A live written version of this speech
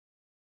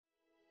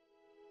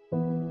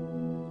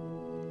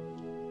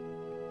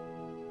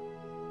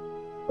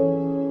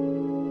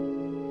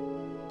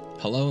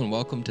Hello and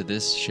welcome to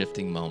This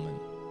Shifting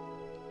Moment.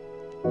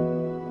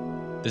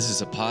 This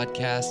is a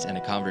podcast and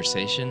a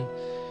conversation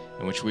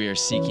in which we are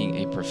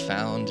seeking a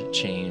profound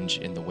change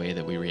in the way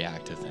that we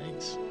react to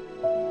things.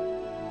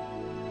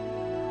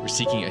 We're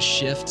seeking a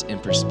shift in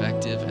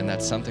perspective, and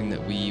that's something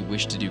that we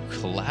wish to do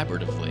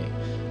collaboratively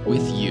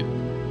with you.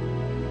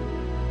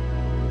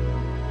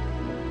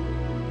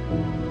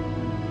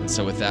 And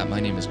so with that, my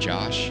name is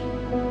Josh,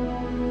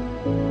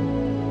 and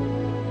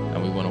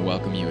we want to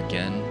welcome you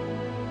again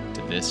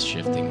to This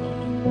Shifting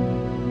Moment.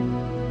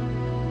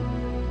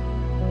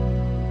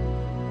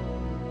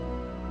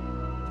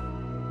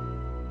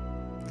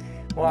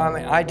 Well, I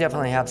mean, I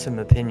definitely have some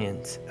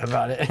opinions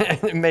about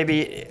it.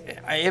 Maybe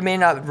it may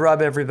not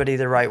rub everybody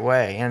the right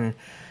way, and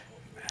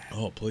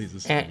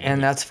Please.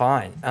 that's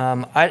fine.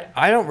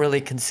 I don't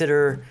really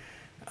consider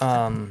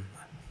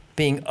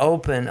being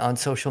open on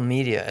social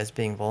media as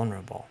being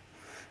vulnerable.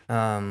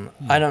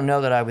 I don't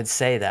know that I would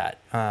say that.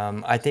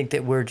 I think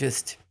that we're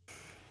just,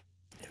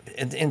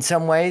 in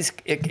some ways,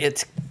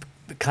 it's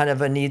kind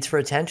of a needs for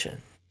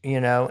attention,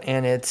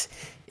 and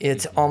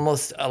it's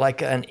almost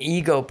like an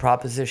ego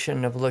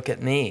proposition of look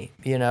at me,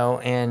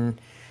 and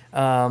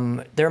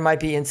there might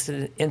be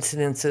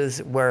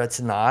incidences where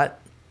it's not.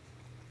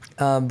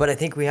 But I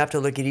think we have to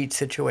look at each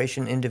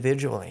situation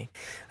individually.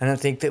 I don't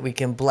think that we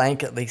can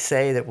blanketly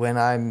say that when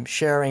I'm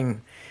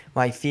sharing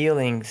my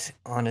feelings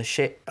on a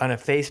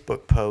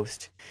Facebook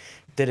post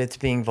that it's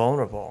being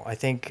vulnerable. I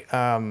think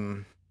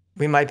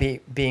we might be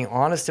being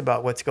honest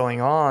about what's going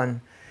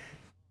on,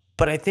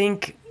 but I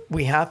think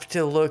we have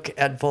to look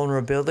at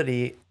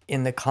vulnerability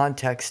in the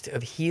context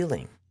of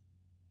healing.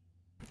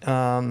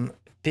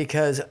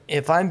 Because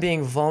if I'm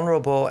being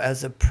vulnerable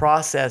as a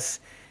process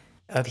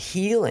of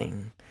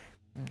healing,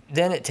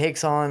 then it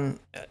takes on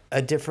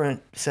a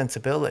different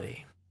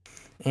sensibility.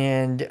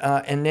 And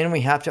then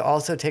we have to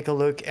also take a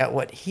look at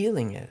what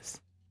healing is.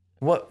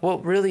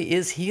 What really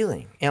is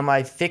healing? Am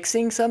I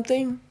fixing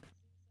something?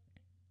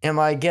 Am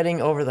I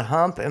getting over the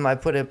hump? Am I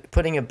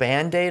putting a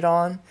Band-Aid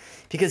on?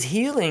 Because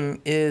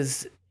healing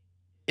is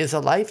a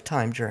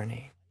lifetime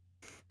journey.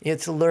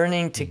 It's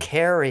learning to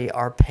carry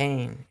our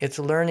pain. It's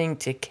learning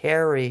to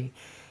carry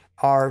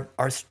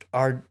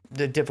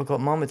the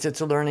difficult moments.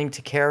 It's learning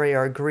to carry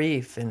our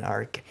grief and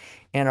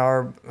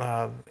our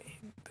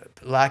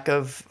lack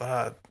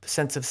of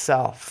sense of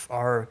self,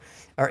 our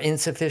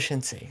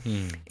insufficiency,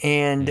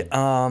 and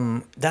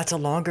that's a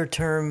longer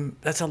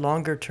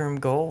term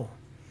goal.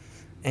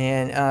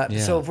 And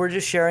so if we're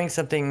just sharing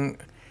something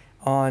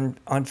on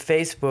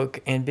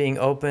Facebook and being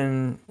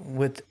open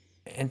with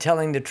and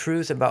telling the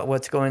truth about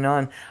what's going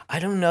on, I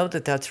don't know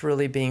that that's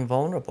really being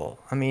vulnerable.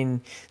 I mean,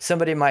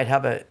 somebody might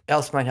have a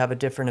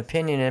different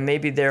opinion, and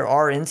maybe there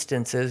are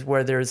instances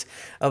where there's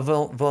a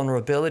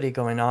vulnerability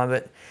going on.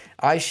 But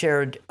I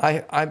saw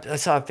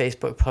a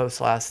Facebook post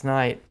last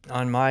night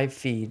on my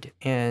feed,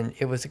 and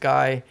it was a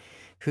guy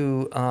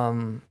who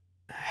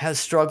has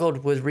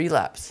struggled with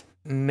relapse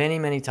many,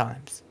 many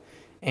times,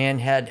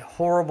 and had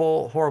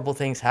horrible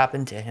things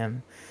happen to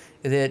him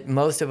that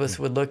most of us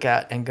would look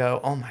at and go,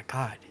 "Oh my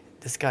God,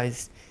 this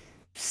guy's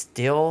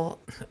still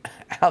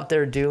out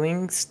there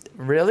doing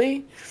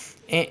really?"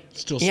 And,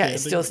 Still standing?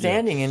 Still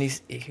standing. Yeah. And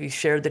he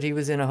shared that he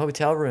was in a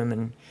hotel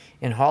room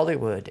in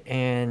Hollywood,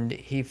 and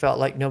he felt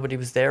like nobody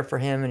was there for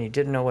him, and he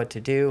didn't know what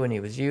to do, and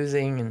he was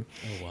using.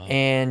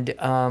 And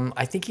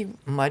I think he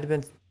might have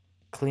been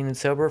clean and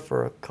sober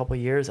for a couple of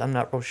years. I'm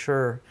not real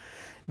sure.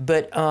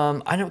 But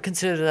I don't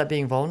consider that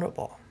being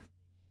vulnerable.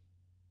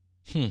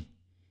 Would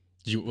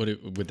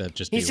that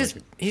just be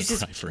he's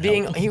just cry for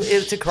being help?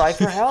 It's a cry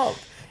for help,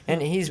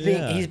 and he's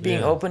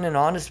being open and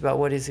honest about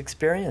what his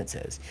experience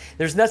is.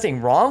 There's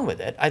nothing wrong with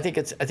it. I think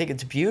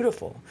it's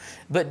beautiful,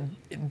 but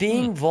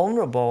being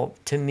vulnerable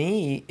to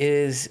me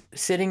is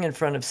sitting in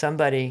front of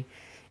somebody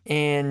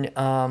and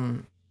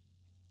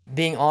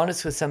being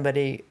honest with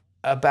somebody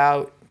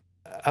about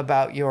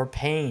your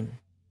pain,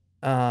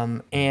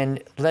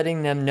 and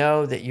letting them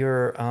know that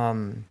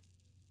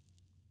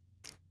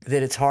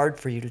that it's hard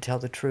for you to tell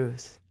the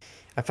truth.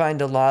 I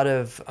find a lot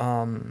of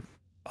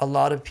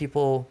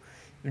people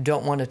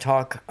don't want to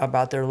talk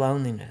about their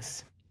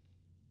loneliness.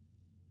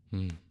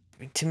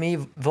 To me,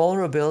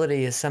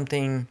 vulnerability is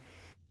something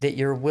that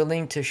you're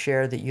willing to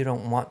share that you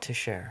don't want to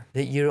share,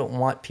 that you don't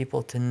want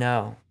people to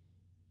know.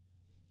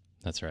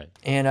 That's right.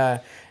 And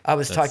I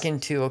was talking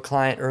to a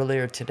client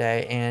earlier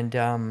today,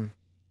 and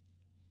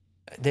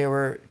they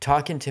were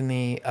talking to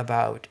me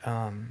about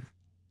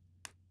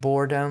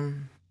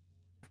boredom,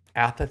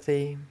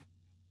 apathy,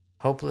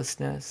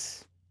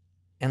 hopelessness,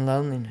 and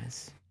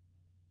loneliness.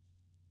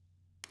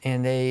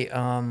 And they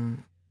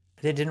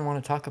didn't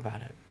want to talk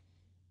about it.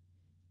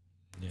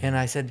 Yeah. And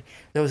I said,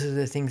 those are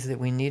the things that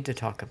we need to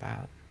talk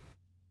about,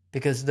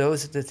 because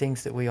those are the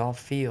things that we all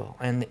feel.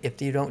 And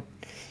if you don't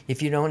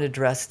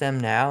address them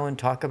now and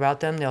talk about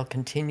them, they'll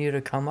continue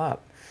to come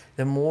up.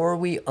 The more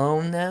we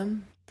own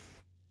them,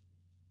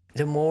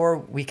 the more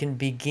we can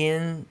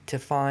begin to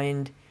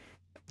find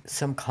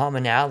some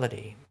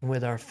commonality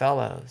with our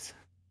fellows.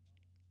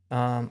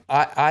 I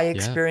Yeah.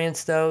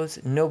 experience those.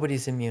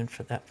 Nobody's immune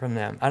from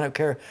them. I don't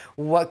care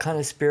what kind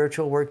of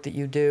spiritual work that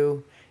you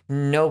do.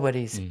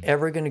 Nobody's Mm.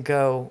 ever going to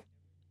go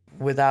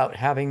without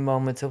having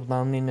moments of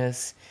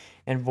loneliness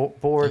and Oh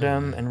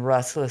boredom yeah. and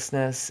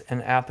restlessness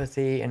and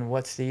apathy, and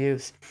what's the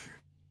use?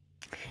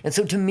 And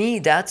so to me,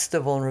 that's the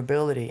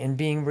vulnerability and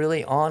being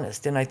really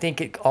honest. And I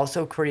think it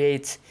also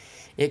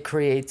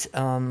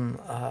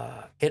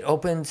it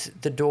opens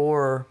the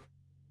door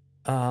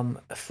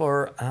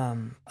for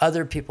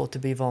other people to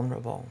be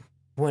vulnerable.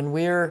 When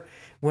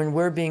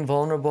we're being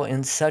vulnerable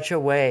in such a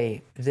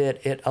way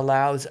that it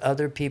allows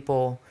other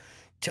people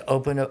to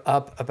open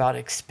up about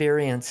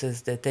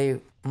experiences that they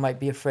might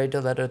be afraid to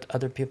let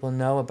other people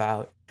know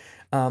about,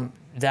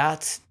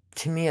 that's,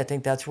 to me, I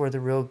think that's where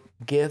the real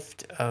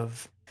gift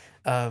of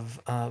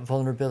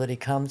vulnerability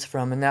comes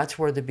from, and that's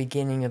where the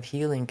beginning of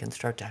healing can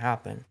start to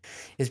happen,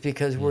 is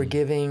because we're Mm.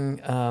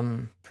 giving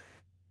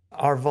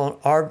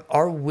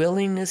our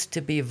willingness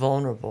to be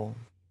vulnerable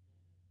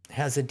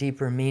has a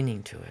deeper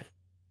meaning to it,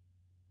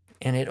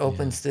 and it Yeah.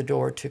 opens the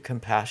door to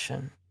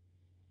compassion.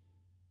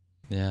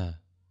 Yeah.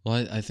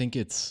 Well, I think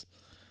it's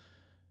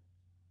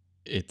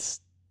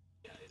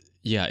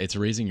yeah, it's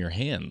raising your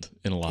hand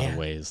in a lot of Yeah.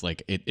 ways.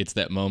 Like it's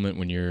that moment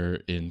when you're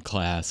in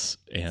class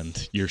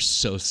and you're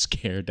so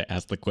scared to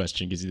ask the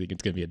question because you think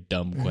it's going to be a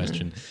dumb Mm-hmm.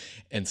 question,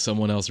 and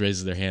someone else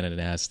raises their hand and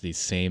asks the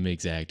same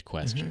exact Mm-hmm.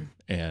 question,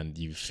 and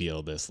you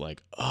feel this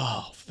like,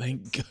 oh,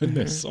 thank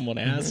goodness Mm-hmm. someone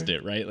Mm-hmm. asked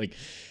it, right? Like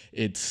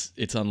it's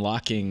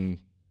unlocking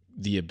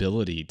the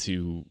ability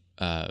to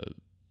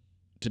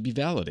be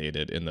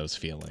validated in those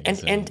feelings,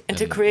 And to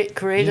and create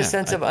a yeah,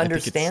 sense of I think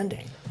it's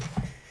understanding.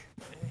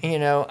 I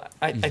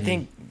mm-hmm,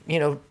 think,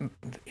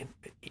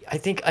 I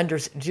think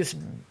just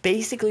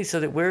basically so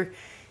that we're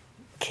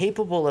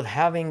capable of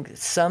having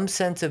some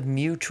sense of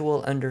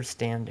mutual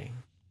understanding,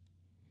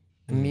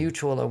 mm,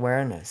 mutual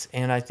awareness.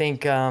 And I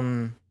think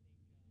I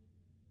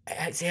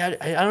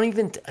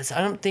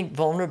don't think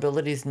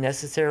vulnerability is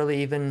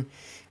necessarily even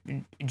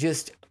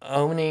just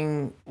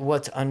owning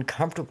what's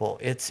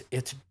uncomfortable.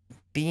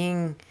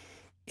 Being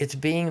it's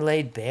being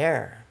laid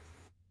bare.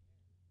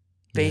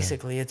 yeah,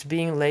 Basically, it's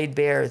being laid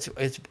bare.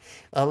 It's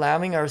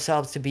allowing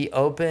ourselves to be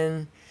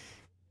open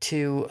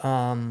to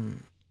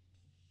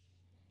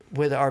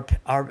with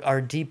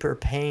our deeper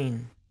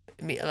pain.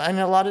 I mean, in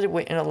a lot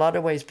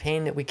of ways,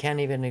 pain that we can't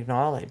even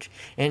acknowledge.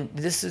 And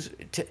this is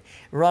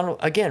Ronald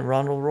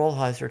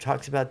Rolheiser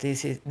talks about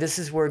these. This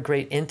is where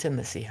great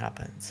intimacy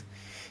happens.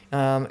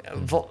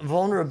 mm-hmm,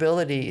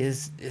 Vulnerability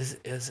is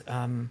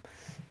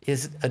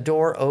a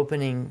door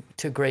opening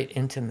to great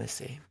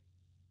intimacy,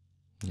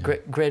 yeah.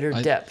 greater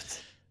I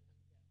depth.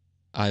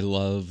 I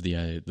love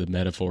the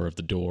metaphor of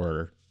the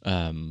door.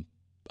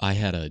 I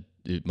had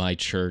my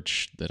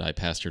church that I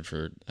pastored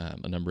for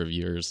a number of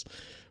years.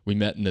 We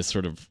met in this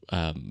sort of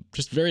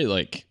just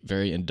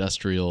very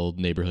industrial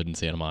neighborhood in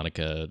Santa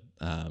Monica,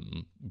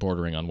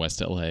 bordering on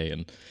West LA,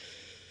 and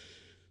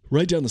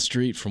right down the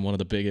street from one of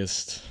the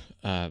biggest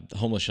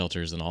homeless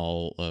shelters in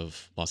all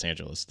of Los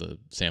Angeles, the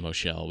Sam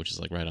Hochel, which is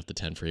like right off the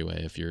 10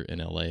 freeway. If you're in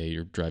LA,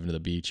 you're driving to the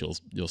beach,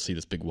 you'll see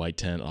this big white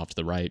tent off to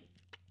the right,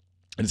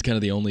 and it's kind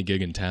of the only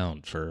gig in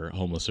town for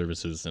homeless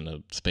services in a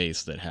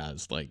space that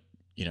has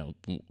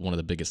one of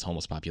the biggest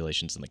homeless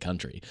populations in the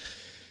country.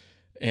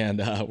 And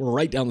we're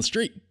right down the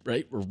street,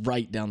 right? We're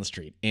right down the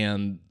street.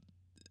 And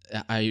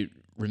I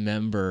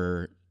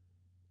remember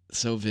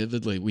so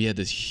vividly, we had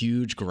this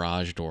huge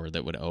garage door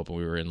that would open.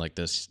 We were in like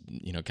this,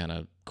 kind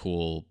of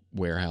cool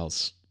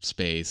warehouse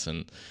space.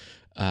 And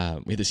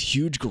we had this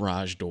huge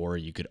garage door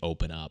you could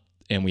open up.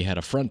 And we had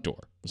a front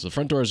door. So the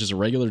front door is just a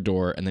regular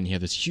door, and then you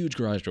have this huge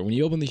garage door. When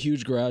you open the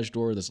huge garage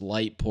door, this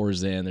light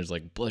pours in. There's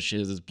like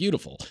bushes. It's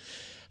beautiful.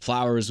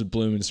 Flowers would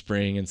bloom in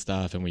spring and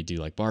stuff, and we do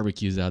like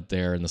barbecues out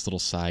there in this little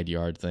side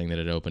yard thing that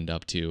it opened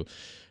up to.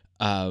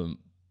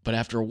 But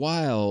after a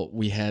while,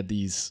 we had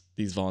these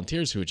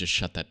volunteers who would just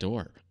shut that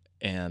door.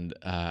 And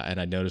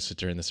I noticed it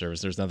during the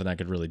service. There's nothing I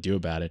could really do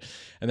about it.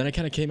 And then I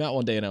kind of came out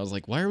one day and I was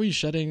like, "Why are we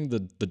shutting the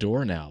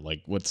door now?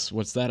 Like, what's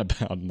that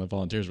about?" And the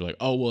volunteers were like,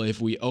 "Oh, well,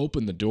 if we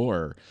open the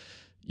door,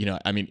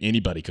 I mean,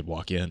 anybody could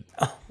walk in."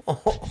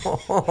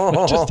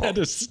 I just had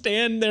to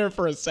stand there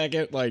for a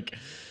second, like,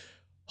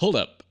 hold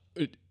up,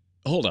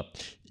 hold up.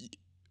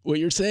 What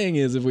you're saying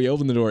is, if we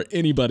open the door,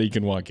 anybody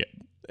can walk in.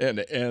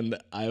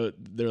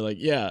 They're like,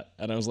 yeah,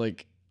 and I was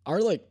like,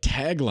 our like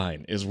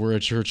tagline is, we're a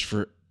church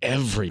for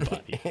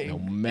everybody, no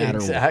matter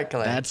Exactly.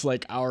 what. That's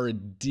like our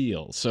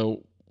deal.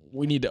 So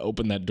we need to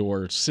open that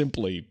door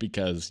simply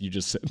because you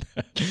just said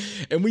that.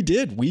 And we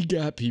did. We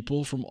got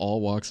people from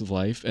all walks of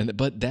life.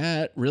 But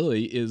that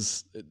really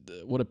is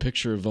what a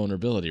picture of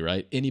vulnerability,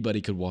 right?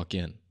 Anybody could walk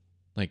in.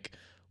 Like,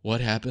 what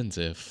happens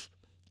if,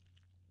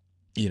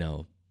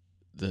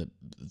 the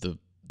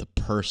the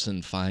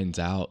person finds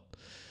out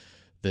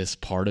this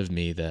part of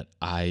me that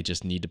I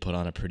just need to put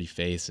on a pretty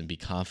face and be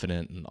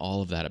confident and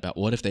all of that about?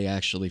 What if they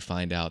actually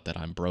find out that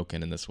I'm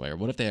broken in this way? Or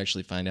what if they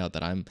actually find out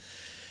that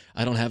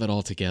I don't have it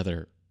all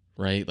together,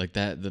 right? Like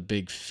that, the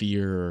big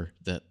fear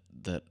that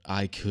that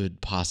I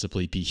could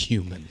possibly be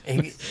human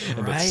and that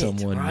Right,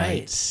 someone might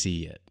right.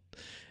 see it.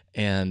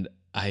 And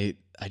I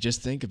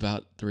just think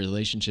about the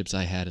relationships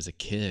I had as a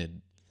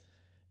kid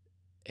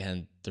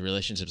and the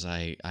relationships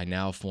I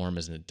now form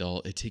as an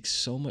adult. It takes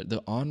so much.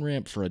 The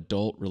on-ramp for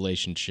adult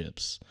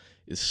relationships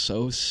is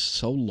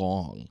so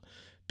long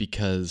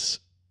because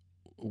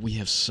we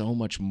have so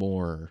much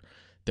more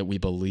that we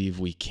believe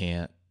we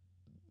can't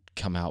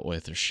come out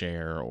with or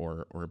share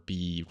or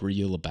be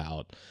real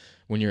about.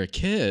 When you're a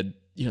kid,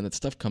 that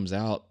stuff comes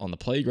out on the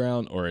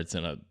playground, or it's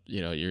in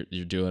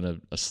you're doing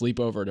a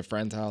sleepover at a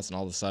friend's house, and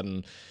all of a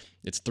sudden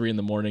it's 3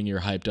 a.m, you're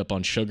hyped up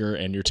on sugar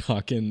and you're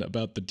talking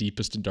about the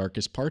deepest and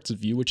darkest parts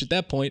of you, which at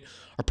that point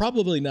are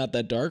probably not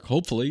that dark.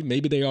 Hopefully,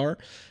 maybe they are,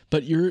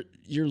 but you're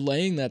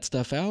laying that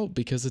stuff out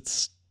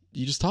because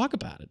you just talk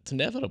about it. It's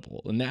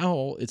inevitable. And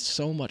now it's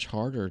so much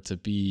harder to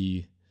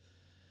be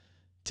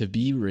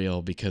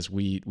real because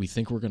we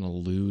think we're going to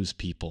lose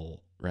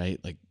people, right?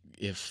 Like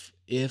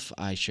if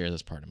I share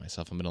this part of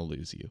myself, I'm going to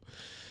lose you.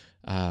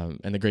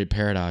 And the great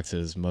paradox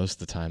is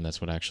most of the time that's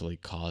what actually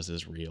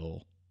causes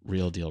real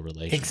deal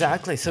relationships.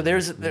 Exactly. So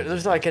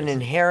there's like an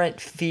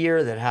inherent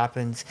fear that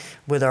happens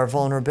with our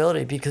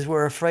vulnerability because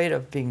we're afraid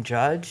of being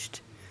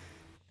judged.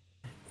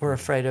 We're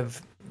afraid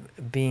of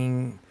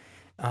being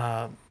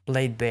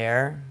laid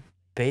bare.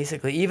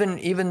 Basically,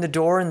 even the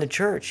door in the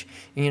church.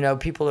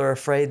 People are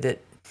afraid that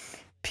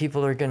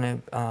people are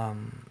going to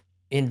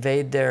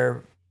invade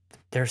their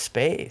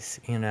space.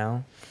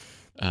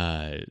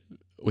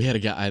 We had a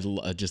guy,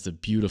 just a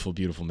beautiful,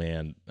 beautiful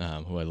man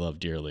who I love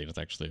dearly, and it's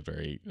actually a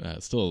very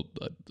still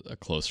a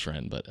close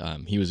friend. But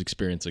he was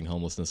experiencing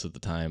homelessness at the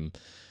time.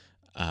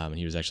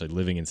 He was actually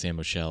living in San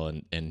Michelle,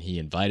 and he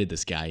invited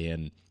this guy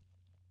in.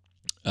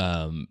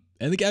 And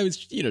the guy was,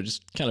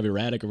 just kind of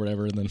erratic or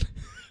whatever. And then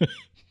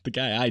the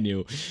guy I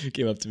knew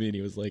came up to me and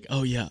he was like,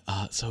 "Oh yeah,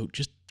 so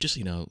just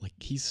like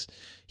he's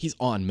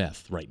on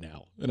meth right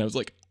now." And I was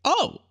like,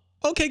 "Oh,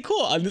 okay,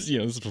 cool." And this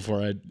is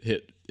before I'd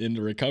hit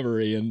into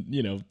recovery and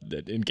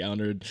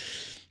encountered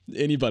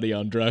anybody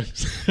on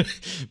drugs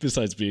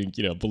besides being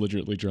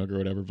belligerently drunk or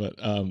whatever. But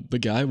the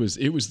guy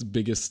it was the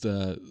biggest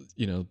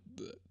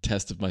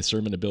test of my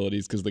sermon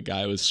abilities because the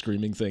guy was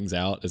screaming things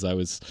out as I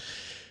was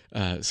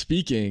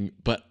speaking,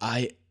 but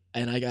I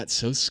got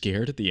so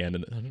scared at the end,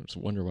 and I just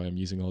wonder why I'm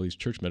using all these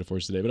church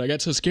metaphors today, but I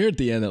got so scared at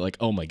the end that like,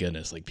 oh my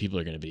goodness, like people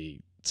are going to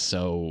be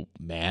so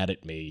mad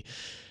at me.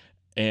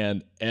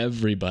 And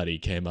everybody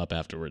came up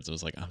afterwards and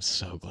was like, "I'm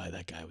so glad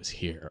that guy was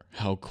here.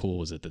 How cool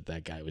was it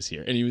that guy was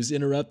here?" And he was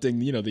interrupting,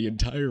 the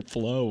entire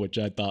flow, which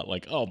I thought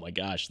like, oh my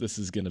gosh, this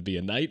is going to be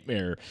a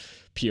nightmare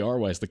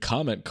PR-wise. The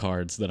comment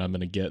cards that I'm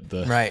going to get,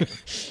 Right.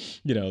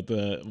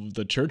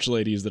 the church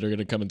ladies that are going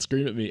to come and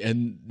scream at me,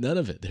 and none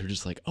of it. They're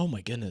just like, oh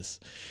my goodness.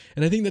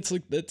 And I think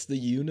that's the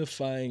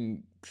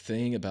unifying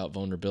thing about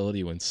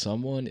vulnerability when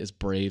someone is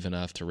brave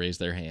enough to raise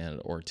their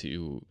hand or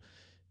to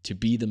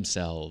be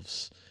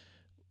themselves.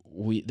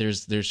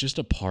 There's just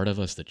a part of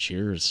us that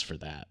cheers for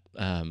that.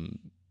 And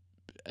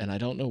I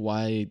don't know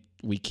why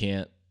we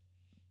can't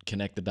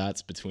connect the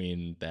dots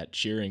between that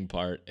cheering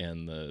part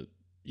and the,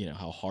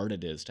 how hard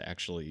it is to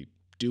actually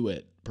do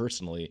it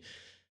personally.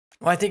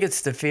 Well, I think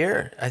it's the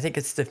fear. I think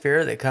it's the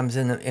fear that comes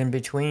in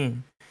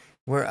between.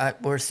 And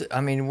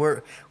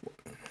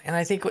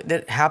I think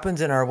that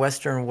happens in our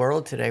Western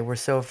world today. We're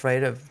so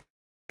afraid of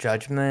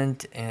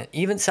judgment and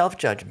even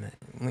self-judgment.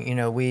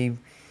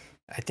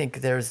 I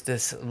think there's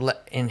this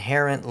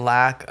inherent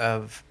lack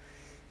of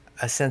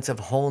a sense of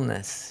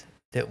wholeness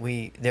that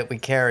we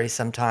carry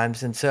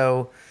sometimes, and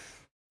so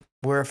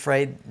we're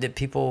afraid that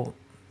people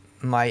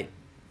might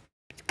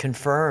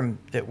confirm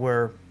that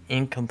we're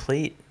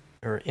incomplete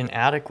or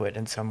inadequate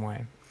in some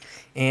way.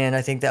 And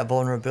I think that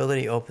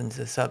vulnerability opens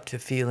us up to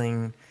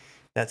feeling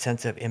that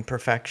sense of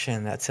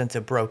imperfection, that sense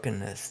of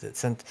brokenness, that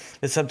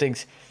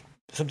something's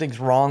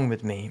wrong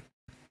with me,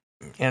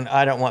 and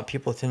I don't want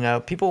people to know.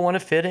 People want to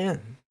fit in.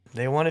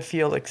 They want to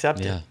feel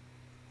accepted. Yeah.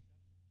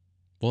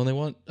 Well,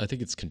 and I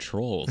think it's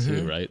control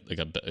too, right? Like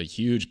a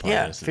huge part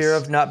of this fear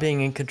of not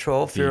being in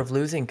control, fear of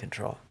losing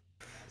control.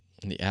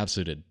 And the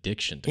absolute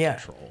addiction to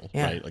control,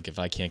 right? Like if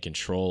I can't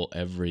control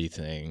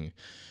everything,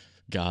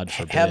 God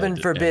forbid. Heaven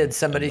forbid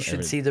somebody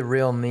should see the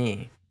real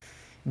me.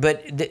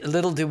 But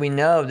little do we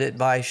know that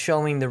by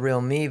showing the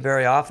real me,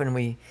 very often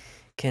we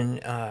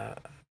can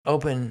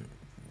open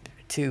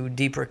to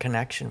deeper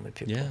connection with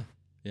people.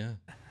 Yeah.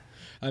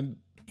 I'm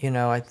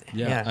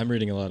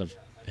reading a lot of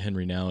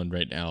Henry Nouwen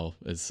right now,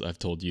 as I've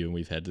told you, and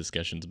we've had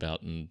discussions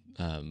about,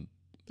 and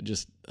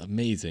just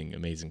amazing,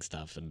 amazing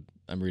stuff. And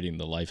I'm reading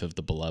The Life of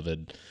the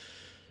Beloved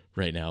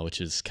right now, which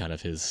is kind of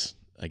his,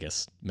 I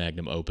guess,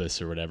 magnum opus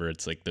or whatever.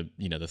 It's like the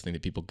thing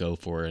that people go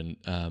for, and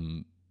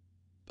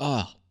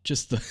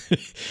it's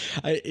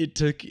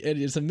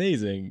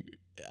amazing.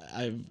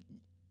 I've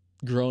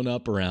grown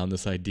up around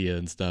this idea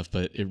and stuff,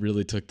 but it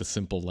really took the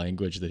simple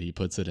language that he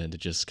puts it in to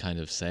just kind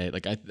of say,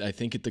 like, I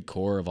think at the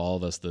core of all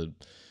of us,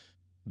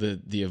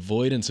 the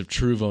avoidance of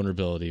true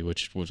vulnerability,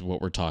 which was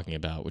what we're talking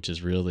about, which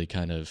is really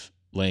kind of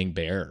laying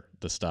bare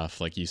the stuff,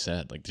 like you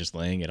said, like just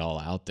laying it all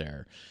out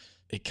there.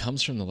 it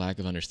comes from the lack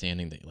of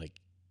understanding that, like,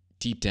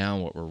 deep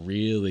down, what we're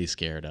really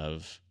scared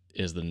of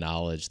is the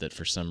knowledge that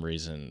for some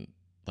reason,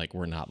 like,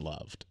 we're not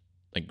loved.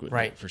 Like,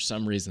 Right. for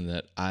some reason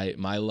that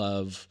my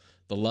love,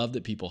 the love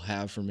that people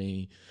have for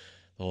me,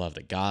 the love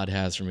that God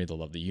has for me, the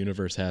love the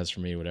universe has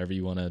for me, whatever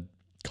you want to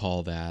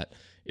call that,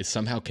 is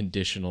somehow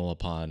conditional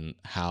upon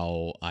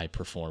how I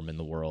perform in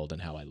the world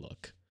and how I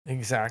look.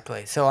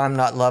 Exactly. So I'm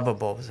not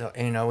lovable. So,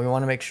 we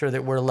want to make sure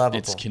that we're lovable.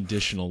 It's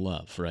conditional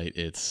love, right?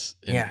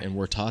 Yeah. And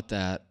we're taught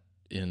that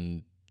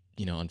in,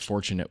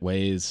 unfortunate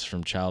ways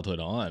from childhood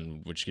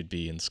on, which could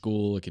be in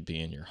school, it could be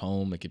in your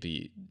home, it could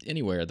be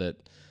anywhere, that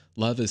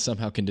love is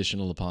somehow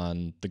conditional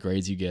upon the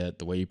grades you get,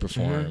 the way you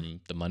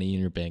perform, the money in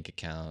your bank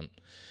account,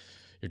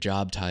 your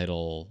job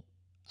title.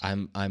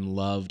 I'm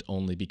loved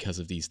only because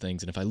of these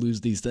things. And if I lose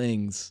these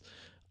things,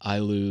 I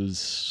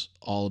lose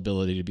all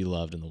ability to be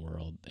loved in the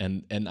world.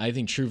 And I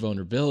think true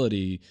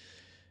vulnerability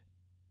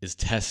is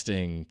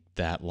testing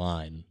that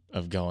line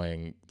of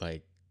going,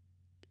 like,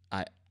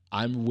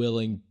 I'm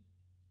willing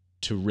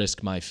to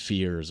risk my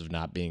fears of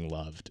not being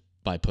loved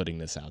by putting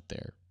this out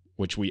there,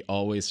 which we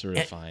always sort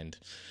of find.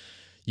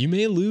 You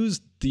may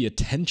lose the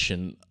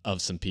attention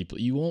of some people.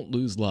 You won't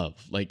lose love.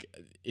 Like,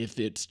 if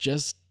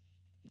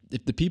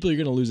the people you're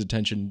going to lose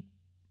attention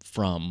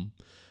from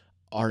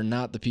are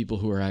not the people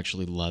who are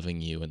actually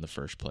loving you in the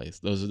first place.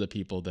 Those are the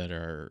people that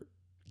are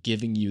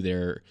giving you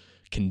their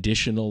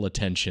conditional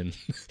attention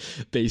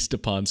based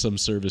upon some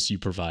service you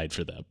provide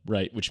for them,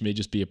 right? Which may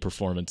just be a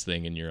performance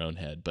thing in your own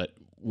head. But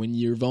when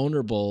you're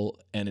vulnerable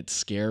and it's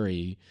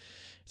scary,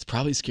 it's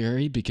probably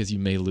scary because you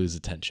may lose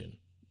attention.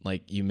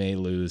 Like, you may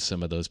lose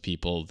some of those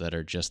people that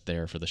are just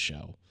there for the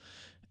show.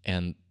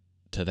 And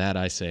to that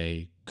I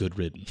say, good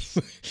riddance.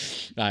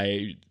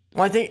 I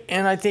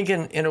think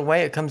in a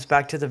way it comes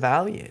back to the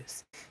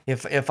values.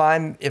 If I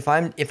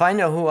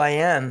know who I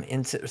am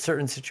in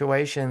certain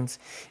situations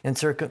and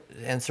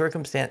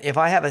circumstance, if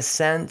I have a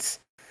sense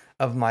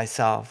of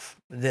myself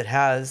that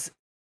has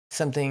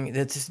something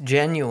that's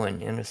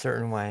genuine in a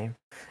certain way,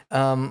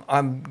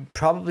 I'm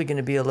probably going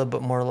to be a little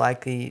bit more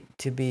likely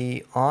to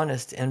be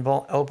honest and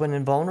open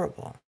and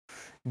vulnerable,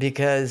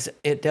 because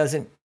it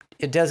doesn't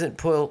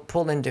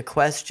pull into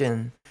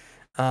question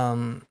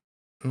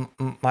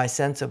my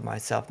sense of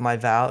myself,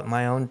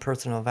 my own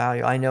personal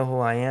value. I know who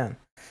I am.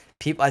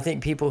 I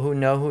think people who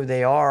know who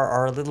they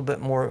are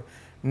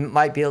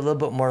might be a little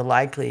bit more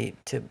likely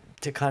to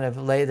kind of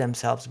lay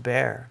themselves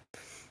bare,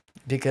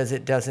 because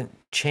it doesn't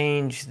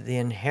change the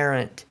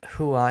inherent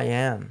who I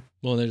am.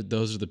 Well,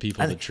 those are the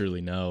people that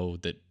truly know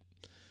that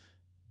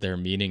their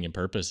meaning and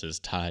purpose is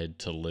tied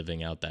to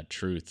living out that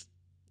truth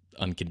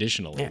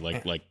unconditionally,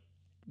 like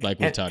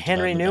we talked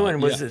Henry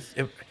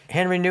about.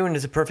 Henry Newman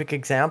is a perfect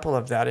example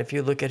of that. If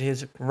you look at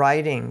his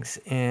writings,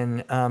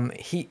 and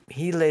he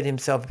laid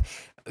himself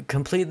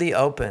completely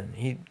open.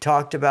 He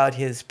talked about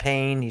his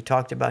pain. He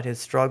talked about his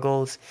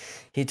struggles.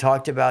 He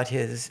talked about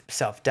his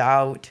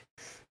self-doubt.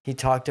 He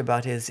talked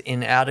about his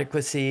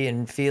inadequacy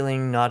and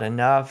feeling not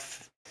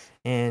enough,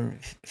 and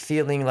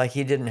feeling like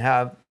he didn't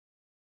have,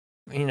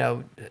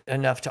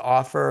 enough to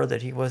offer,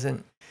 that he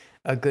wasn't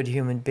a good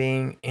human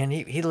being. And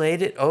he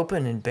laid it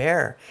open and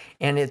bare.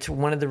 And it's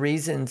one of the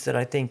reasons that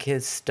I think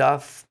his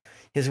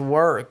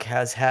work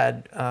has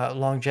had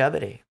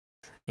longevity,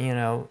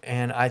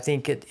 and I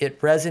think it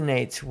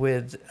resonates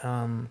with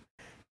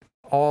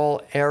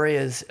all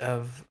areas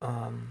of,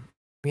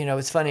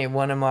 it's funny.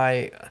 One of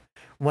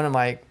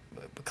my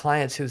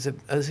clients who's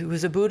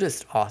a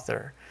Buddhist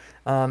author,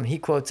 he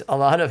quotes a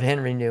lot of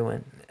Henry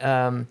Newman,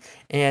 and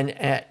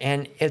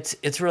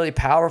it's really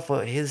powerful.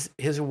 His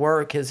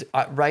work, his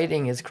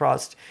writing has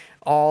crossed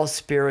all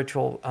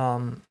spiritual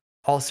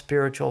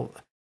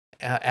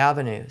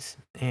avenues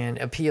and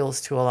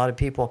appeals to a lot of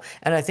people.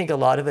 And I think a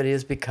lot of it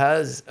is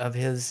because of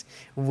his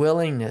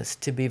willingness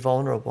to be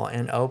vulnerable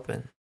and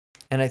open.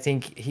 And I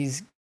think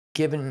he's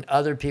given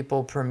other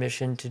people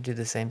permission to do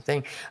the same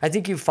thing. I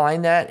think you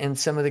find that in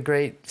some of the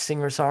great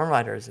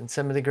singer-songwriters and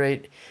some of the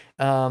great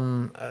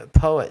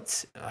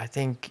poets. I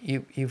think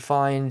you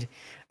find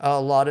a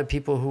lot of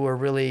people who are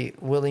really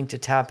willing to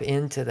tap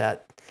into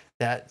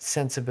that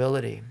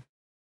sensibility.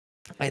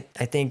 I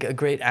think a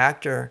great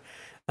actor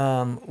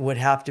would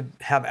have to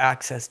have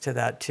access to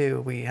that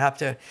too. We have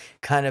to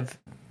kind of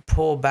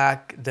pull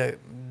back the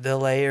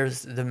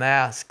layers, the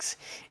masks,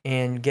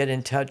 and get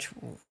in touch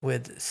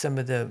with some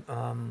of the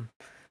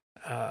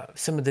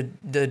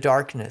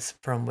darkness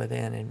from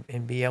within,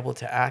 and be able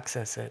to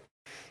access it.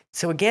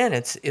 So again,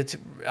 it's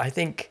I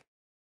think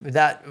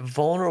that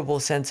vulnerable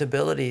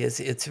sensibility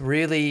it's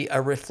really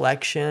a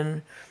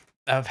reflection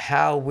of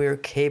how we're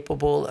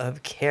capable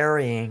of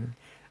carrying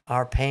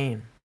our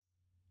pain.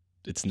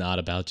 It's not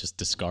about just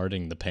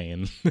discarding the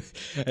pain.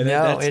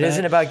 No, it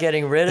isn't about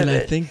getting rid of it.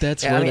 And I think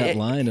that's where that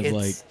line of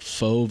like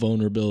faux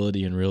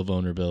vulnerability and real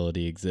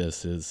vulnerability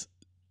exists, is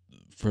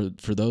for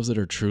those that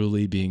are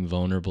truly being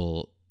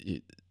vulnerable.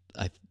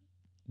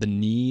 The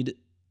need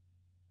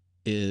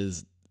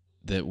is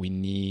that we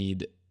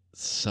need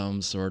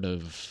some sort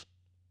of,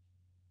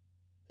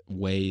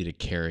 way to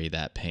carry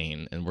that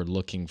pain, and we're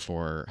looking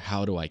for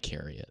how do I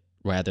carry it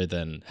rather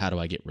than how do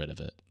I get rid of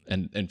it.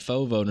 And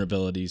faux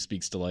vulnerability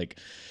speaks to like,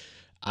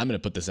 I'm going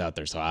to put this out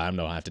there so I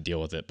don't have to deal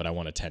with it, but I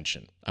want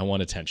attention. I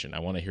want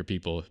to hear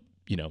people,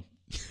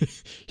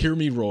 hear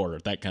me roar,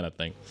 that kind of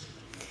thing.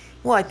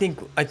 Well, I think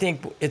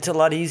it's a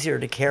lot easier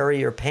to carry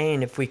your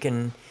pain if we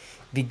can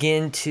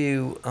begin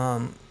to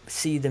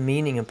see the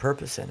meaning and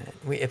purpose in it.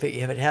 If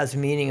it has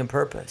meaning and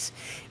purpose.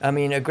 I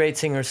mean, a great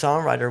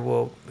singer-songwriter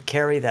will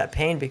carry that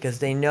pain because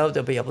they know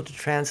they'll be able to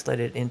translate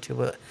it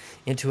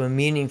into a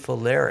meaningful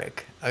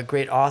lyric. A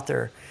great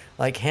author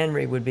like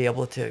Henry would be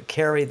able to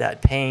carry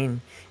that pain.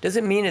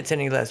 Doesn't mean it's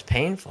any less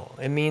painful.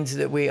 It means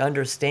that we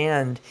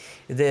understand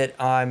that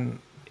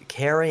I'm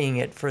carrying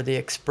it for the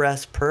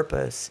express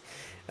purpose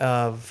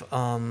of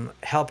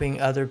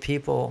helping other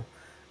people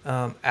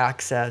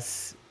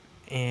access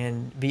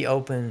and be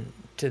open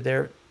to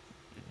their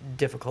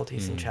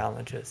difficulties and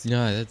challenges.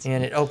 Yeah,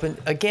 and it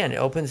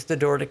opens the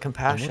door to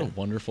compassion. What a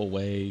wonderful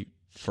way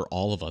for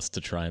all of us to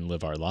try and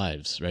live our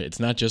lives, right? It's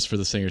not just for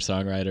the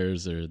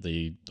singer-songwriters or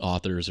the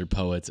authors or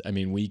poets. I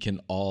mean, we can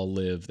all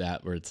live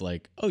that where it's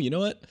like, oh, you know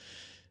what?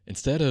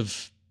 Instead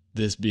of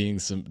this being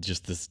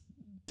just this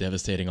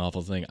devastating,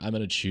 awful thing, I'm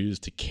going to choose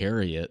to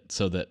carry it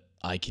so that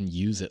I can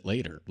use it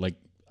later.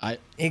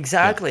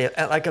 Exactly.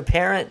 Yeah. Like a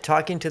parent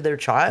talking to their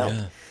child,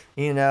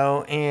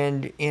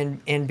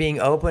 and being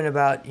open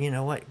about,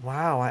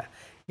 wow,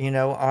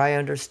 I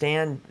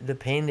understand the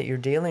pain that you're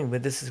dealing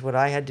with. This is what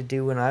I had to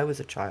do when I was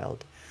a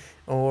child.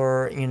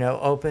 Or,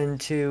 open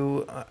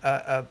to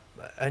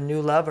a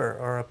new lover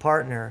or a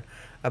partner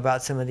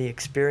about some of the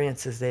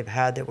experiences they've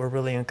had that were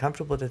really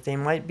uncomfortable that they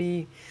might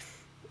be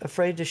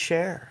afraid to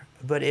share.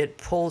 But it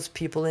pulls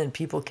people in.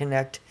 People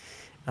connect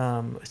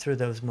through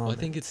those moments. Well, I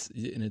think it's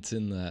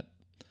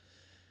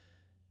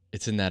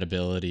in that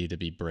ability to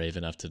be brave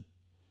enough to,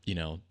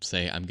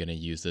 say I'm going to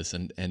use this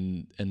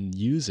and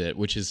use it,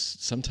 which is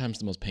sometimes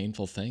the most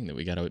painful thing that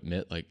we got to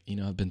admit. Like,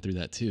 I've been through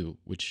that too,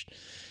 which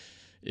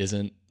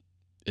isn't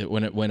it.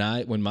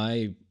 When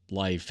my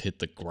life hit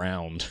the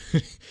ground,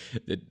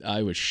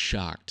 I was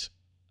shocked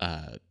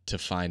to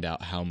find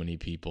out how many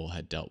people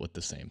had dealt with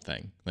the same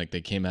thing. Like,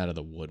 they came out of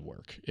the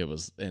woodwork. It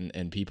was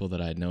and people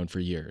that I had known for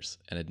years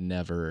and had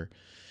never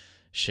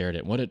shared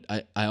it.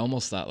 I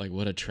almost thought, like,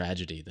 what a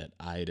tragedy that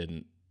I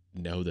didn't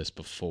know this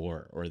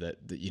before, or that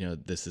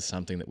this is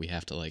something that we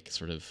have to, like,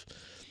 sort of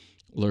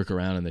lurk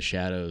around in the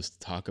shadows to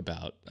talk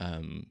about.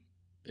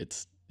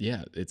 It's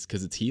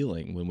because it's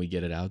healing when we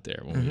get it out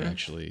there, when we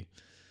actually.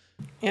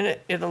 And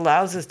it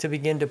allows us to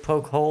begin to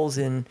poke holes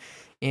in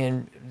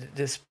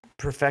this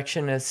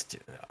perfectionist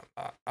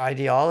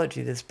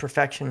ideology, this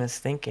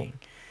perfectionist thinking,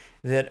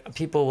 that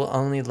people will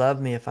only love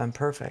me if I'm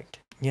perfect,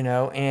 but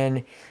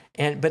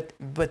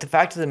the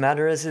fact of the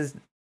matter is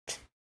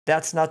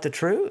that's not the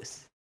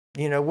truth.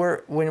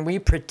 When we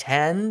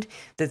pretend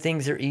that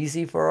things are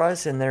easy for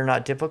us and they're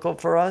not difficult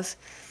for us,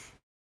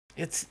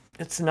 it's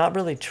not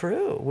really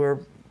true. We're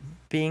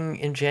being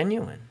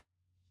ingenuine.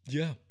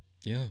 Yeah.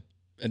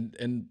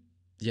 And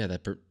yeah,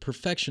 that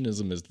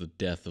perfectionism is the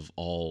death of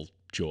all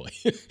joy.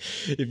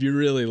 If you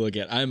really look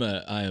at, I am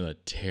a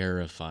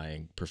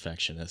terrifying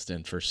perfectionist,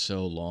 and for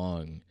so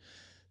long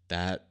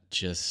that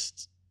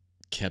just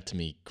kept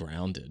me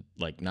grounded.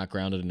 Like, not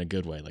grounded in a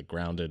good way, like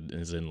grounded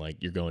as in, like,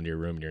 you're going to your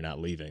room and you're not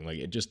leaving. Like,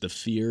 it just, the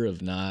fear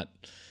of not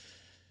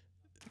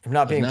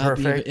being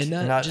perfect,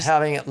 not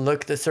having it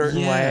look the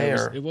certain way.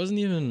 It wasn't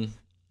even,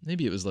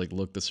 maybe it was like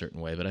looked a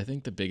certain way, but I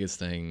think the biggest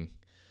thing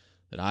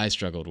that I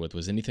struggled with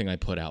was anything I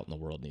put out in the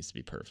world needs to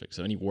be perfect.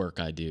 So any work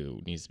I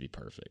do needs to be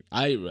perfect.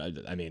 I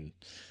mean,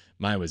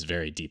 mine was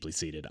very deeply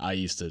seated. I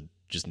used to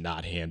just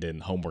not hand in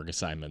homework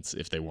assignments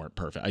if they weren't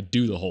perfect. I'd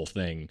do the whole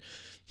thing,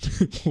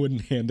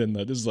 wouldn't hand in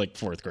this is like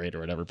fourth grade or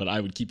whatever, but I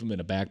would keep them in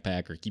a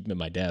backpack or keep them in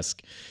my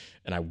desk,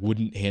 and I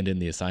wouldn't hand in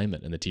the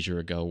assignment. And the teacher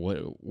would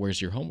go,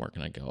 where's your homework?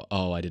 And I'd go,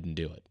 oh, I didn't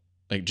do it.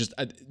 Like,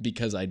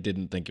 because I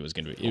didn't think it was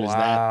going to be. It was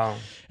that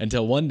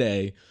until one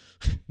day,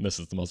 this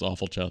is the most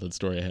awful childhood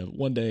story I have.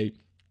 One day,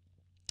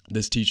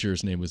 this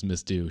teacher's name was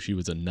Miss Dew. She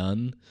was a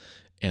nun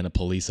and a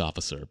police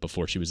officer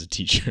before she was a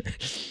teacher.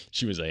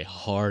 She was a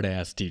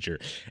hard-ass teacher,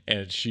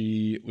 and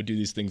she would do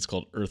these things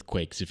called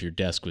earthquakes if your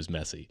desk was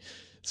messy.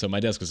 So my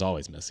desk was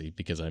always messy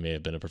because I may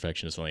have been a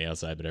perfectionist on the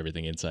outside, but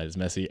everything inside is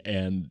messy.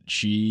 And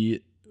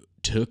she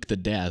took the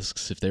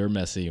desks, if they were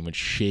messy, and would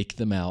shake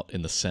them out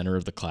in the center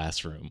of the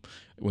classroom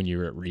when you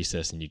were at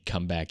recess, and you'd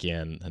come back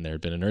in and there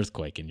had been an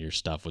earthquake and your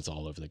stuff was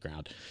all over the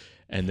ground.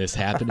 And this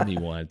happened to me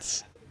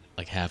once,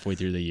 like halfway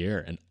through the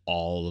year, and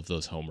all of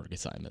those homework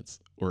assignments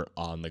were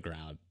on the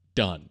ground,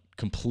 done,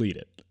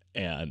 completed.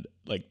 And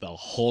like the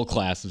whole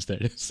class was there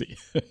to see.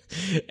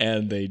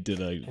 And they did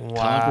a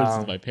conference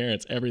with my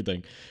parents,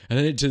 everything. And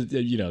then it just,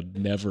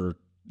 never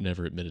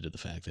admitted to the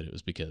fact that it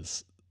was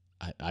because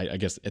I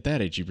guess at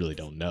that age you really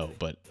don't know,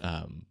 but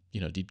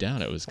deep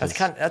down it was. That's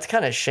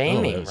kind of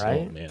shaming,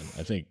 right? Oh man,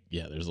 I think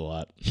there's a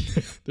lot.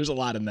 There's a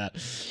lot in that.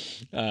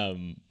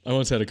 I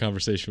once had a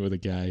conversation with a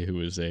guy who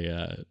was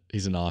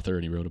he's an author,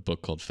 and he wrote a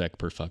book called Feck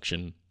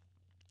Perfection.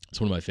 It's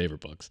one of my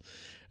favorite books.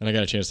 And I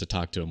got a chance to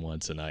talk to him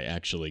once, and I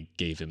actually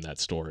gave him that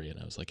story. And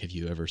I was like, have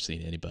you ever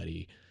seen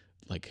anybody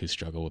like who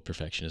struggle with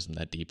perfectionism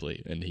that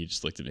deeply? And he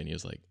just looked at me and he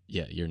was like,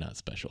 yeah, you're not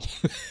special.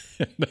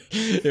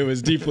 It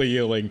was deeply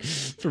healing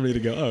for me to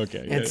go, oh,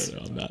 okay, no,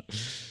 I'm not.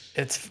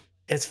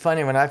 It's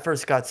funny. When I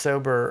first got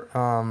sober,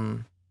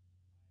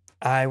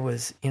 I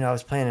was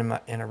playing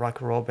in a rock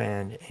and roll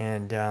band,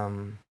 and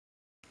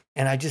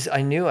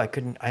I knew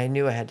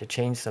I had to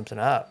change something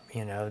up,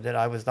 that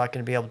I was not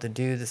going to be able to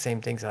do the same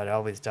things I'd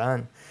always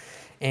done.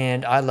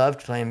 And I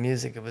loved playing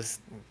music. It was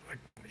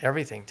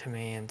everything to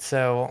me. And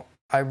so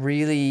I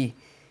really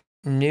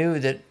knew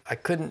that I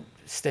couldn't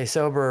stay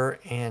sober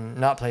and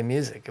not play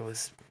music. It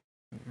was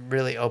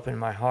really opened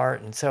my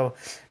heart. And so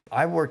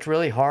I worked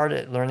really hard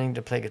at learning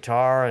to play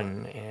guitar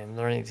and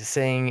learning to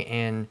sing.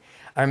 And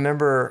I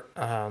remember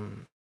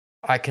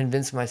I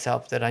convinced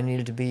myself that I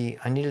needed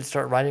to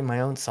start writing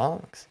my own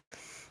songs.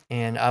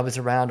 And I was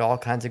around all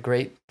kinds of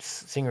great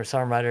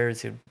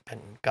singer-songwriters who'd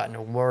gotten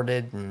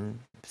awarded, and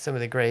some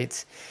of the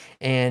greats.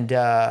 And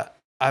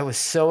I was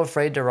so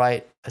afraid to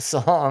write a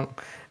song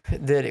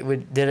that it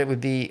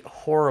would be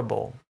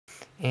horrible,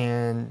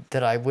 and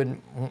that I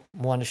wouldn't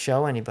want to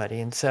show anybody.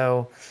 And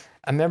so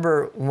I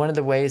remember one of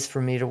the ways for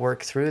me to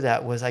work through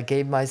that was I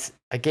gave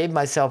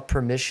myself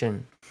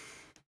permission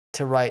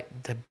to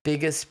write the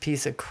biggest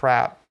piece of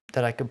crap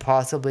that I could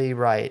possibly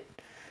write.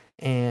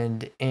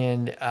 And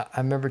I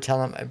remember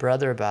telling my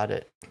brother about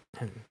it.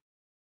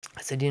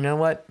 I said, you know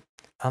what?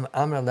 I'm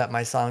going to let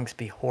my songs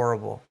be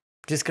horrible.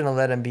 I'm just going to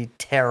let them be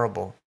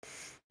terrible.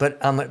 But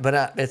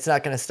it's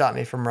not going to stop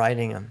me from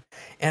writing them.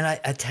 And I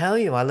tell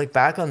you, I look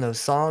back on those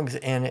songs,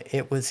 and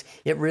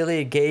it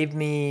really gave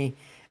me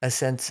a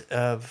sense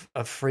of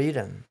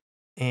freedom.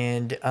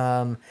 And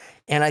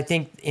I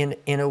think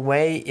in a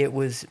way it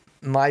was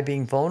my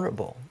being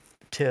vulnerable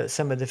to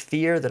some of the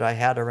fear that I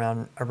had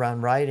around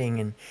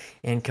writing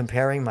and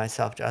comparing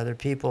myself to other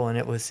people. And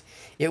it was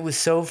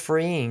so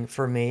freeing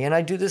for me. And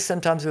I do this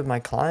sometimes with my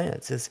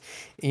clients is,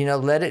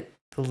 let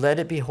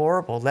it be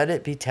horrible. Let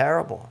it be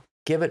terrible.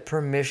 Give it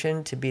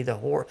permission to be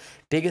the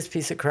biggest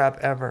piece of crap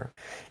ever.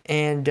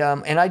 And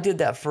I did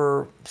that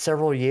for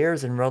several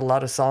years and wrote a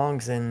lot of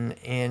songs. And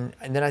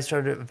then I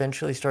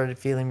eventually started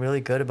feeling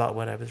really good about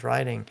what I was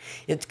writing.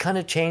 It kind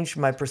of changed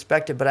my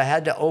perspective, but I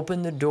had to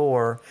open the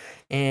door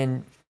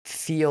and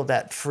feel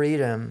that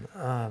freedom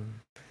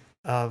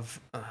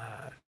of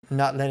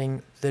not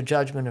letting the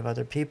judgment of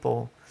other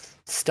people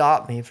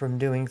stop me from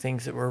doing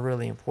things that were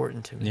really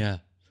important to me.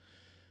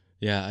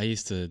 Yeah.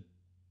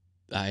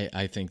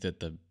 I think that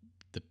the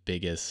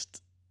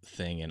biggest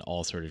thing in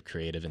all sort of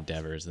creative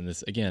endeavors, and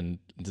this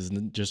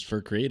isn't just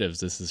for creatives,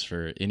 this is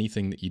for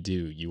anything that you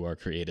do, you are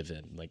creative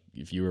in. Like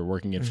if you were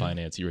working in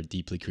finance, you are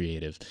deeply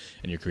creative,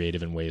 and you're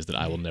creative in ways that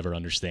I will never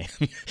understand.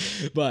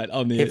 But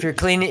if you're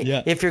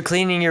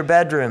cleaning your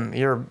bedroom,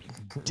 you're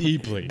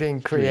deeply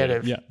being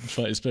creative. Yeah,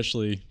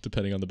 especially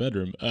depending on the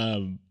bedroom.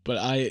 But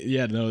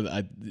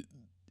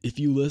if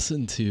you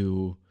listen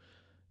to,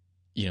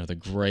 the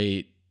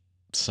great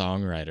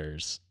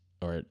songwriters,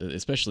 or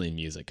especially in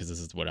music, because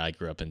this is what I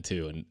grew up in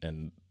too,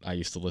 and I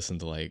used to listen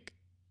to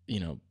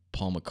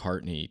Paul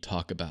McCartney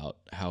talk about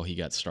how he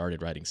got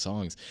started writing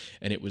songs,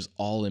 and it was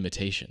all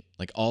imitation.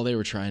 Like all they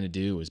were trying to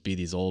do was be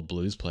these old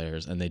blues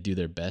players, and they do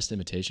their best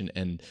imitation.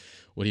 And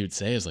what he would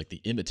say is like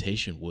the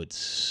imitation would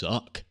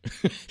suck,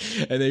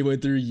 and they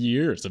went through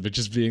years of it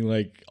just being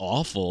like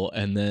awful,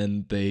 and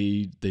then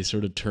they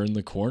sort of turned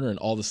the corner, and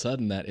all of a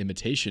sudden that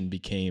imitation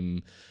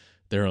became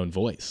their own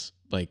voice.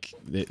 Like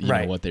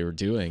know what they were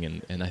doing,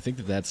 and I think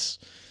that's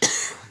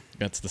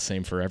the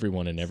same for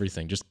everyone and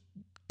everything. Just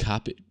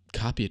copy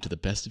it to the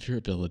best of your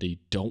ability.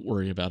 Don't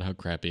worry about how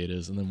crappy it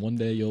is, and then one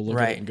day you'll look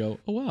at it and go,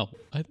 "Oh wow,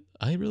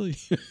 I really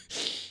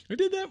I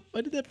did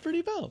that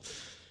pretty well."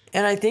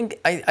 And I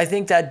think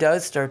that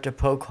does start to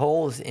poke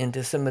holes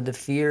into some of the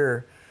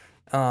fear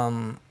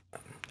of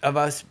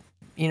us,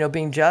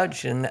 being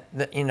judged, and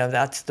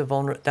that's the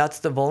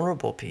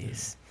vulnerable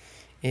piece.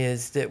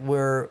 Is that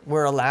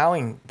we're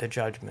allowing the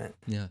judgment.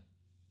 Yeah.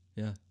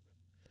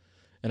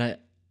 And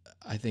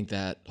I think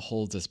that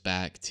holds us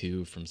back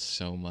too from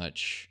so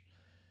much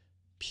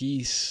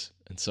peace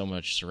and so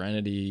much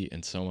serenity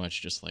and so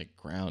much just like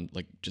ground,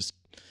 like just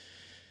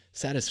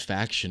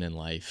satisfaction in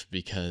life,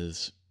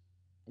 because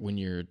when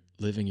you're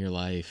living your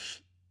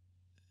life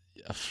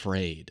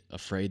afraid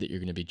that you're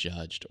going to be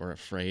judged, or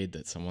afraid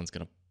that someone's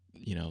going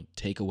to,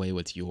 take away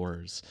what's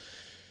yours,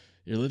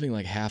 you're living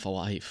like half a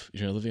life.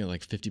 You're living at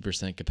like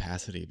 50%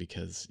 capacity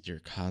because you're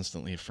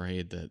constantly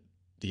afraid that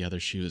the other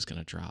shoe is going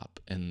to drop.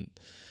 And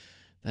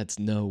that's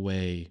no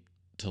way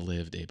to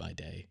live day by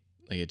day.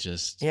 Like it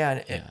just,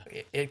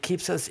 it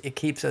keeps us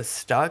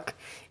stuck.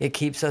 It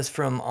keeps us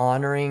from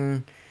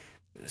honoring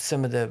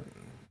some of the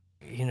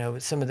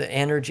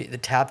energy, the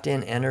tapped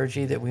in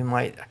energy that we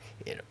might,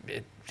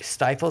 it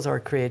stifles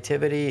our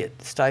creativity.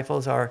 It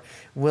stifles our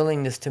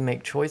willingness to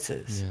make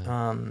choices.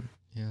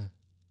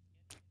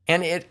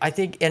 And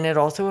it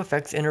also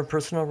affects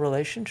interpersonal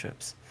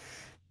relationships.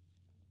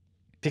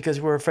 because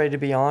we're afraid to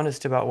be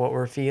honest about what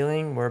we're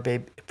feeling. We're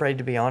afraid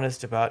to be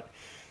honest about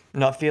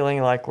not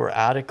feeling like we're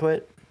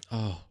adequate.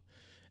 Oh,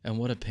 and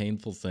what a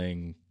painful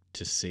thing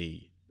to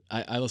see.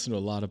 I listen to a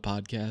lot of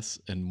podcasts,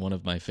 and one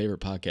of my favorite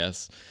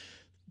podcasts,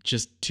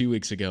 just 2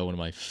 weeks ago, one of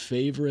my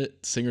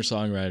favorite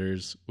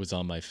singer-songwriters was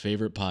on my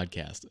favorite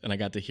podcast, and I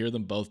got to hear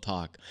them both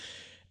talk.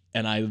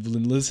 And I've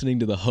been listening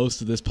to the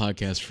host of this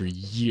podcast for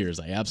years.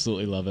 I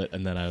absolutely love it.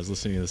 And then I was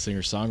listening to the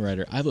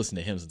singer-songwriter. I've listened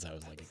to him since I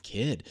was like a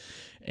kid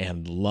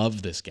and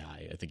love this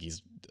guy. I think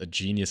he's a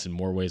genius in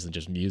more ways than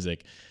just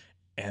music.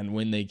 And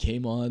when they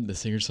came on, the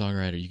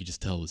singer-songwriter, you could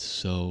just tell, was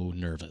so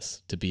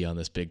nervous to be on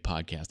this big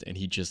podcast. And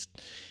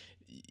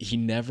he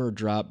never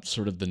dropped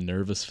sort of the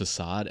nervous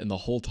facade. And the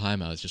whole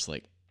time I was just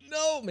like,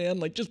 no, man,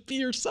 like, just be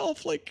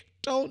yourself. Like,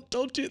 don't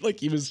do it. Like,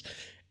 he was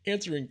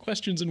answering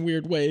questions in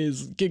weird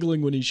ways,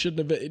 giggling when he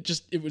shouldn't have.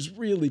 It was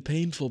really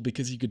painful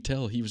because you could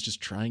tell he was just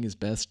trying his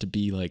best to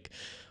be like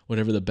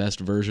whatever the best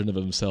version of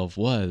himself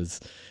was.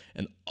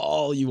 And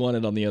all you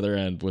wanted on the other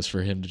end was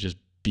for him to just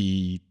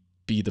be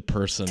the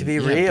person. To be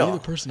real. Be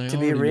the person I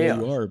already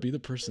know you are. Be the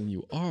person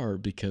you are,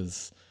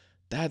 because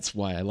that's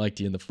why I liked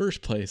you in the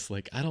first place.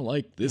 Like, I don't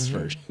like this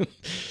version.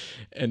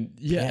 And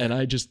and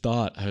I just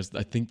thought,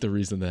 I think the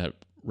reason that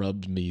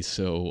rubbed me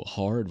so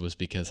hard was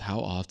because how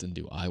often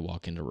do I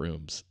walk into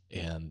rooms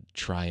and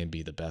try and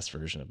be the best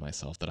version of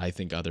myself that I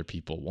think other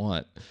people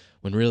want,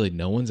 when really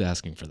no one's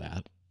asking for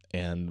that.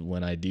 And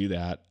when I do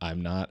that,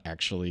 I'm not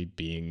actually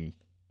being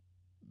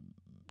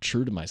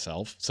true to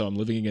myself. So I'm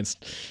living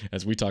against,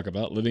 as we talk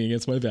about, living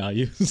against my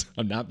values.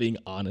 I'm not being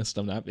honest.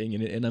 I'm not being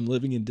in it, and I'm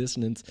living in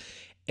dissonance,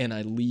 and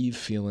I leave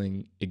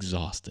feeling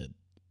exhausted.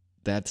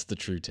 That's the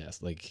true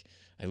test. Like,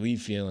 I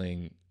leave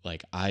feeling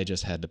like I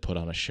just had to put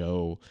on a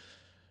show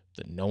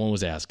that no one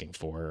was asking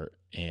for,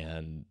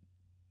 and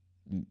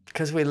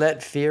because we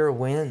let fear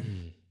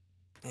win.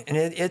 And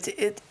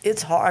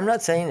it's hard. I'm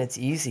not saying it's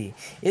easy.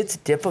 It's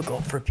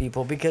difficult for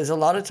people because a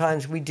lot of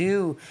times we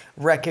do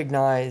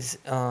recognize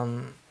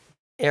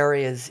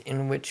areas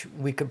in which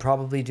we could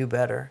probably do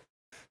better,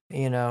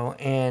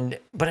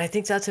 but I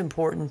think that's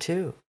important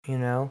too.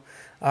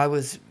 I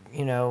was,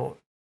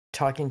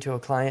 talking to a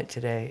client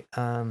today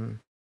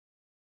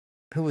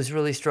who was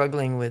really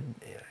struggling with,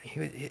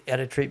 at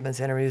a treatment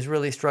center, he was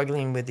really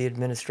struggling with the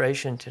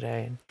administration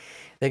today. And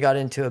they got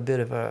into a bit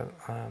of a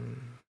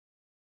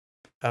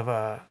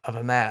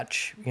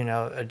match,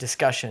 a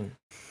discussion.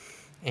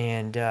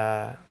 And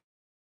I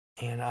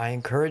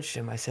encouraged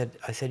him. I said,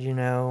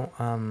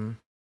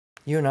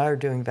 you and I are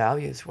doing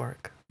values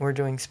work. We're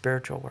doing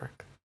spiritual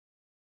work.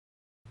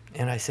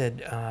 And I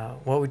said,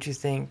 what would you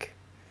think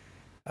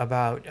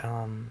about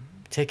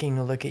taking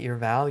a look at your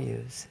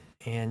values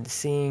and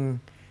seeing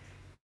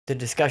the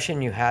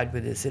discussion you had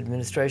with this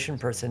administration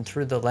person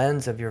through the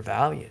lens of your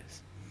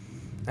values?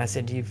 And I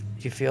said, do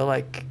you feel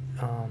like,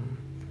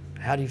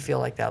 how do you feel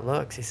like that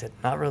looks? He said,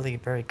 not really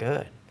very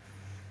good.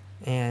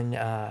 And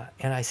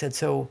I said,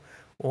 so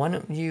why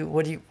don't you,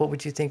 what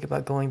would you think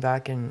about going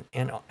back and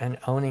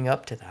owning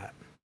up to that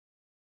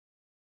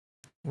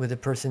with the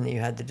person that you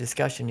had the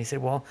discussion? He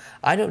said, well,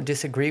 I don't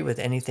disagree with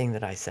anything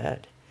that I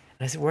said.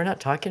 And I said, we're not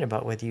talking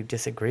about whether you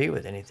disagree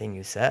with anything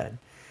you said.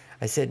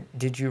 I said,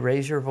 did you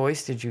raise your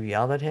voice? Did you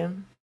yell at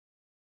him?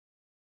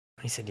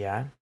 He said,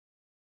 yeah.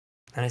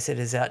 And I said,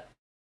 is that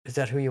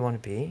who you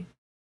want to be?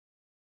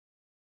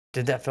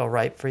 Did that feel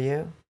right for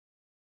you?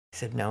 He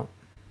said, no.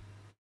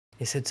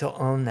 He said, so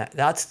own that.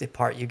 That's the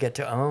part you get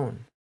to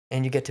own.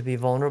 And you get to be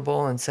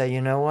vulnerable and say,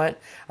 you know what?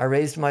 I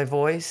raised my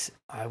voice.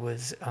 I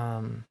was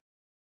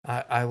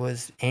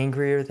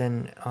angrier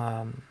than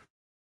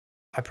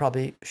I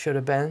probably should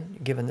have been,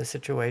 given the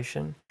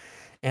situation.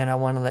 And I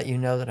want to let you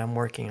know that I'm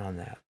working on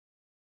that.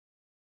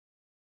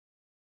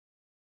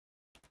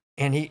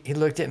 And he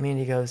looked at me and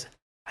he goes,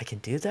 I can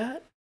do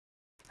that?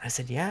 I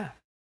said, yeah.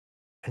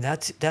 And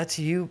that's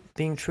you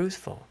being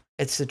truthful.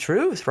 It's the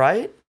truth,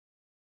 right?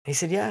 He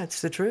said, yeah,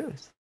 it's the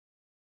truth.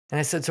 And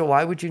I said, so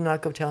why would you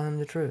not go tell him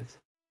the truth?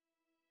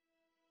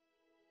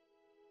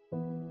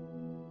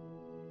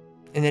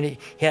 And then he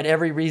had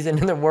every reason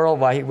in the world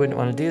why he wouldn't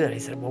want to do that. He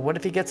said, well, what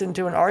if he gets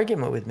into an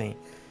argument with me?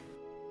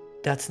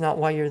 That's not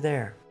why you're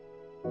there.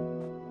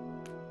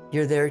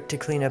 You're there to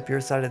clean up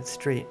your side of the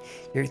street.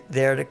 You're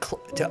there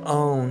to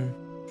own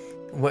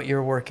what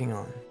you're working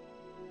on.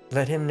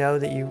 Let him know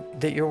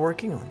that you're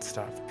working on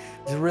stuff.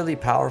 It was a really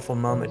powerful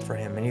moment for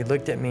him. And he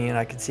looked at me and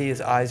I could see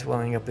his eyes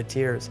welling up with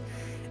tears.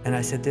 And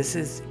I said,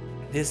 this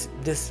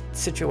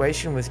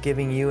situation was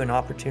giving you an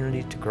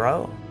opportunity to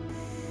grow.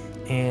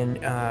 And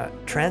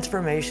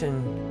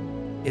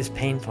transformation is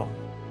painful.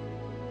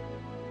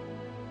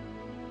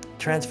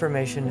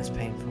 Transformation is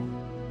painful.